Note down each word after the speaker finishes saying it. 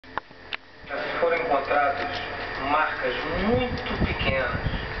encontrados marcas muito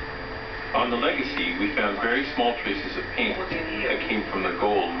pequenas. On the Legacy, we found very small traces of paint that came from the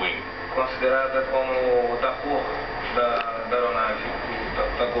gold wing. Considerada como da cor da aeronave,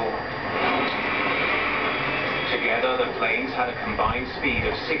 da Gol. Together, the planes had a combined speed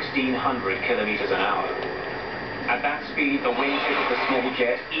of 1,600 kilometers an hour. At that speed, the wingtip of the small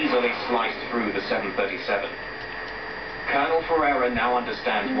jet easily sliced through the 737. Colonel Ferreira now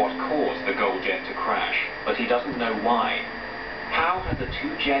understands what caused the Gol jet to crash, but he doesn't know why. How had the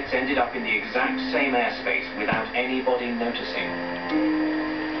two jets ended up in the exact same airspace without anybody noticing?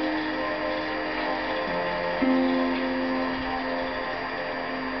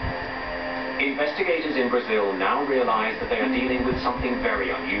 Investigators in Brazil now realize that they are dealing with something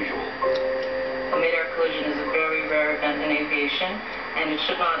very unusual. A mid-air collision is a very rare event in aviation, and it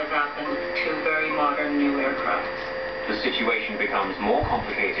should not have happened to very modern new aircraft. The situation becomes more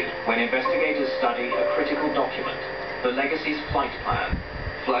complicated when investigators study a critical document, the Legacy's flight plan.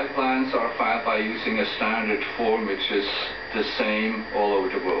 Flight plans are filed by using a standard form which is the same all over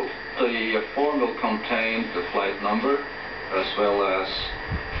the world. The form will contain the flight number as well as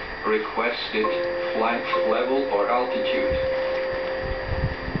requested flight level or altitude.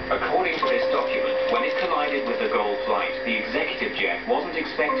 According to this document, when it collided with the Gol flight, the executive jet wasn't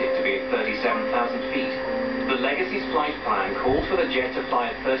expected to be at 37,000 feet. The Legacy's flight plan called for the jet to fly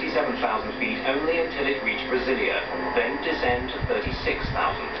at 37,000 feet only until it reached Brasilia, then descend to 36,000.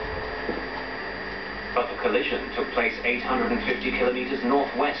 But the collision took place 850 kilometers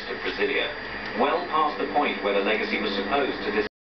northwest of Brasilia, well past the point where the Legacy was supposed to descend.